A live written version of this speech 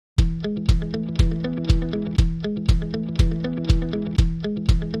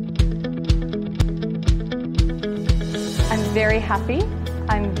very happy.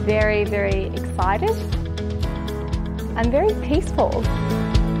 I'm very, very excited. I'm very peaceful.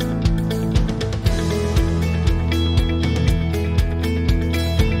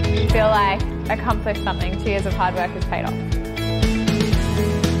 I feel like I accomplished something. 2 years of hard work has paid off.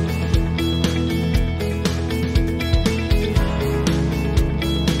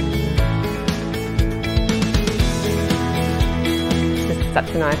 It's such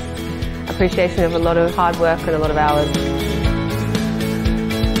a nice appreciation of a lot of hard work and a lot of hours.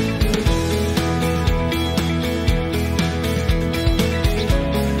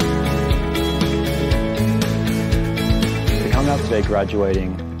 Coming up today, graduating,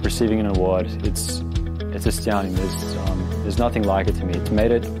 receiving an award, it's astounding. There's nothing like it to me. It's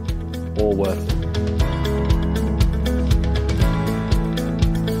made it all worth it.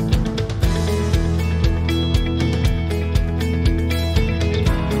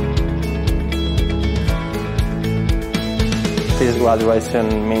 This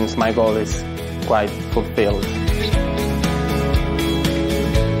graduation means my goal is quite fulfilled.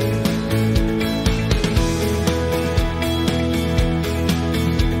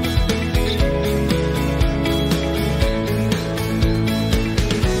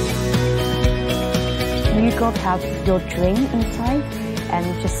 ÚNICO helps your dream inside,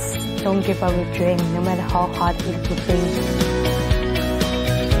 and just don't give up your dream no matter how hard it would be.